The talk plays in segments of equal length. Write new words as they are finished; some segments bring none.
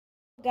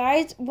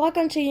Guys,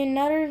 welcome to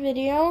another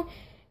video.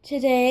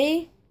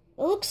 Today,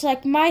 it looks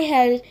like my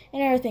head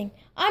and everything.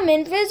 I'm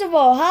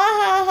invisible. Ha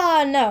ha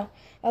ha. No.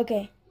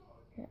 Okay.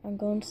 I'm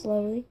going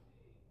slowly.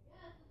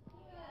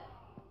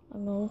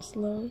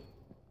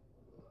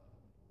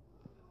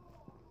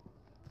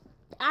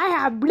 I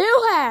have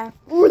blue hair.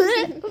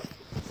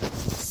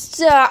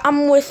 So,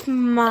 I'm with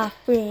my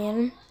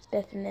friend,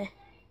 Bethany.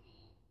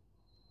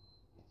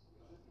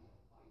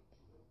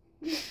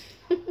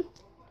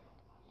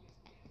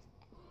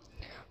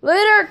 Look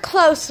at her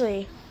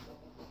closely.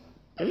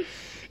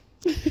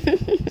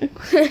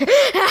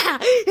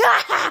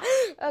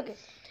 Okay,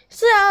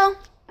 so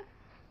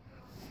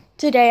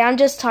today I'm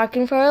just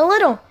talking for a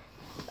little.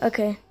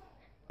 Okay,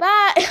 but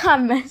I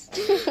missed.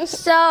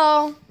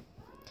 So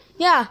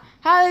yeah,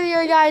 how are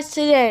you guys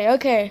today?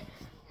 Okay,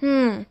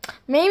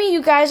 maybe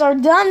you guys are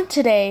done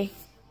today.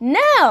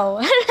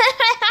 No.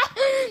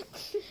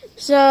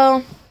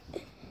 So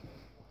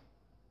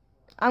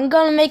I'm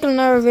gonna make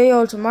another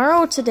video tomorrow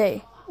or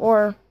today.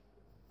 Or,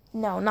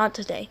 no, not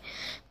today,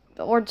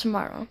 or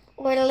tomorrow.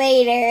 Or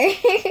later.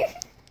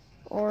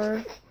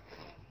 or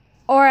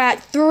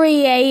at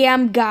 3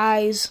 a.m.,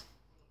 guys.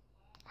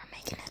 We're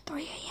making a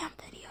 3 a.m.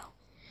 video.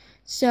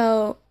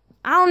 So,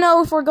 I don't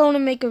know if we're going to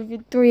make a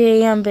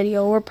 3 a.m.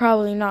 video. We're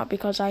probably not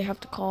because I have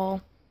to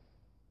call.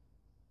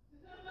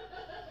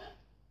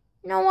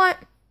 You know what?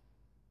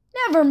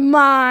 Never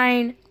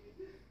mind.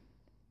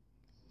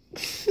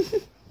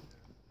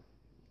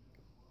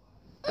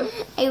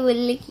 I will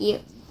lick you.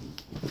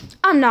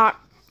 I'm not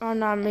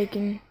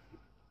making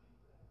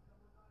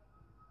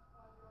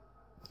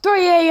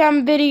 3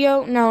 a.m.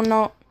 video. No,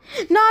 not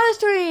a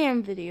 3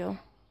 a.m. video.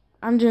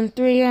 I'm doing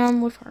 3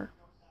 a.m. with her.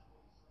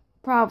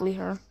 Probably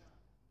her.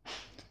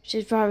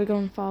 She's probably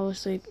going to fall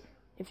asleep.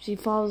 If she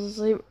falls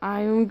asleep,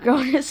 I am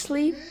going to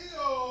sleep.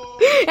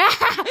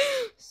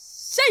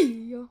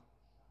 See ya.